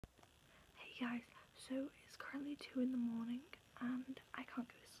guys, so it's currently 2 in the morning and I can't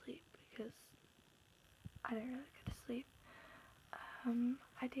go to sleep because I don't really go to sleep.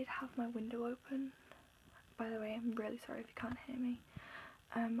 I did have my window open. By the way, I'm really sorry if you can't hear me.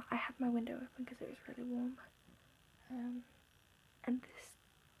 I had my window open because it was really warm. And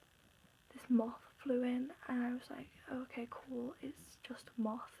this moth flew in and I was like, okay, cool, it's just a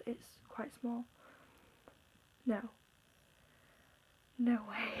moth, it's quite small. No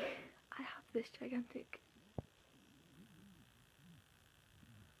way. I have this gigantic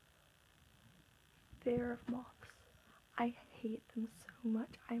fear of moths. I hate them so much.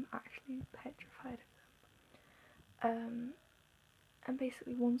 I'm actually petrified of them. And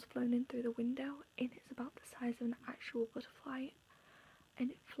basically one's flown in through the window and it's about the size of an actual butterfly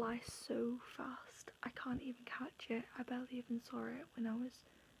and it flies so fast. I can't even catch it. I barely even saw it when I was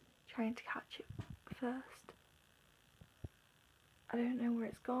trying to catch it first. I don't know where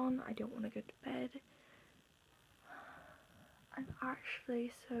it's gone. I don't want to go to bed. I'm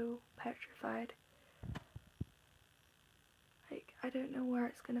actually so petrified. Like, I don't know where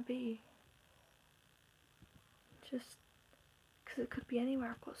it's gonna be. Just because it could be anywhere.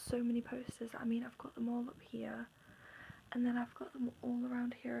 I've got so many posters. I mean, I've got them all up here, and then I've got them all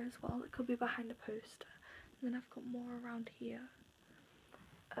around here as well. It could be behind a poster, and then I've got more around here.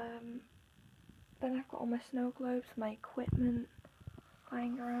 Then I've got all my snow globes, my equipment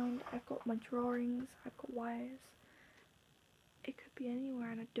lying around. I've got my drawings, I've got wires. It could be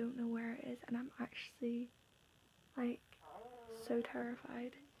anywhere and I don't know where it is, and I'm actually like so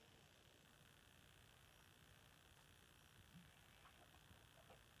terrified.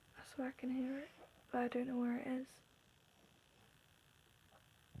 I swear I can hear it, but I don't know where it is.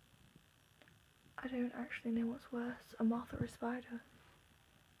 I don't actually know what's worse, a moth or a spider.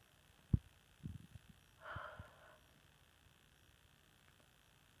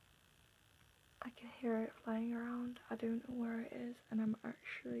 I can hear it flying around. I don't know where it is and I'm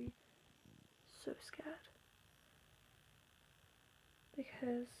actually so scared.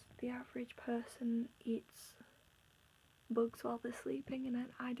 Because the average person eats bugs while they're sleeping and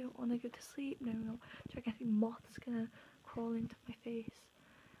then I don't want to go to sleep knowing a gigantic moth's gonna crawl into my face.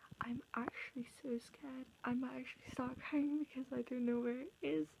 I'm actually so scared. I might actually start crying because I don't know where it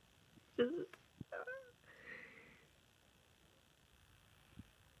is.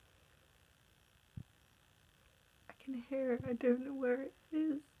 I can hear it. I don't know where it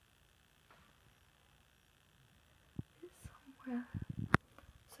is. It's somewhere.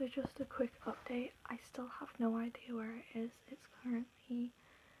 So just a quick update. I still have no idea where it is. It's currently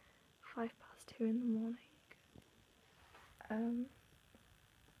 2:05 in the morning.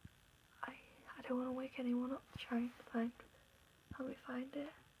 I don't want to wake anyone up trying to help me find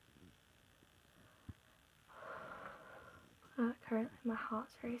it. Currently my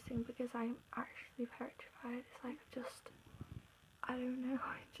heart's racing because I'm actually petrified. It's like I don't know,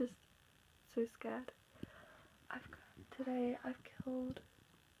 I'm just so scared. Today I've killed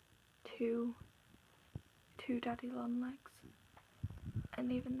two daddy long legs,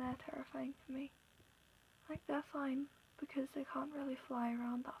 and even they're terrifying for me. Like, they're fine because they can't really fly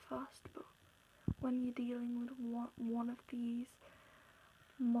around that fast, but when you're dealing with one of these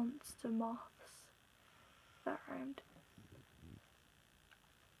monster moths that I'm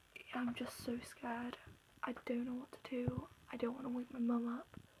just so scared. I don't know what to do. I don't want to wake my mum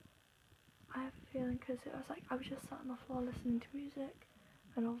up. I have a feeling because it was like I was just sat on the floor listening to music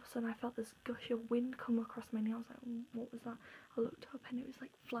and all of a sudden I felt this gush of wind come across my knee. I was like, what was that? I looked up and it was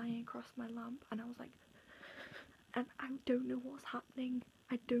like flying across my lamp and I was like, and I don't know what's happening.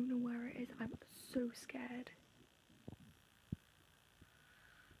 I don't know where it is. I'm so scared.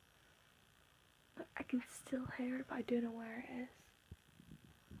 But I can still hear it, but I don't know where it is.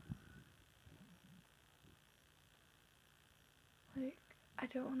 Like, I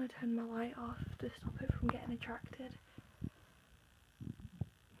don't want to turn my light off to stop it from getting attracted.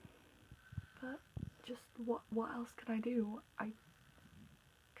 But just what else can I do?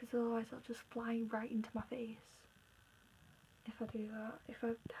 Because otherwise it'll just fly right into my face. If I do that, if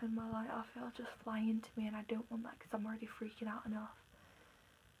I turn my light off, it'll just fly into me, and I don't want that because I'm already freaking out enough.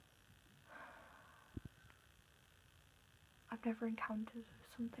 I've never encountered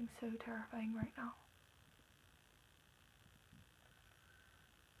something so terrifying right now.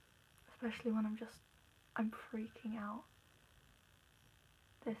 Especially when I'm freaking out.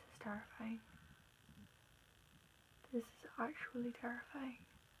 This is terrifying. This is actually terrifying.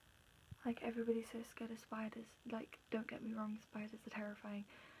 Like, everybody's so scared of spiders. Like, don't get me wrong, spiders are terrifying.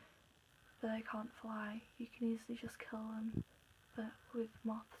 But they can't fly. You can easily just kill them. But with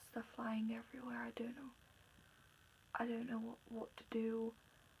moths, they're flying everywhere. I don't know what to do.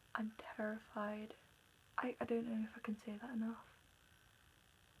 I'm terrified. I don't know if I can say that enough.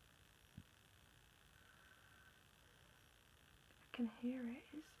 I can hear it.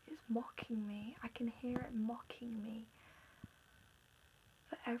 It's mocking me. I can hear it mocking me.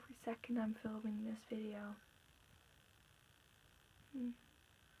 For every second I'm filming this video.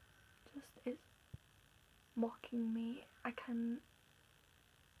 It's mocking me. I can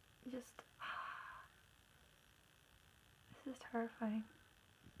just... This is terrifying.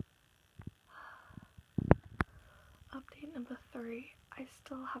 Update number 3. I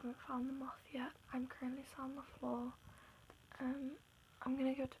still haven't found the moth yet. I'm currently sat on the floor. I'm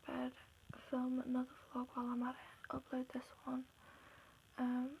gonna go to bed, film another vlog while I'm at it, upload this one.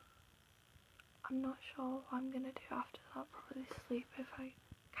 I'm not sure what I'm gonna do after that. Probably sleep if I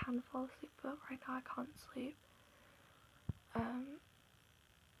can fall asleep, but right now I can't sleep.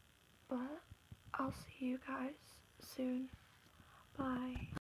 But I'll see you guys soon. Bye.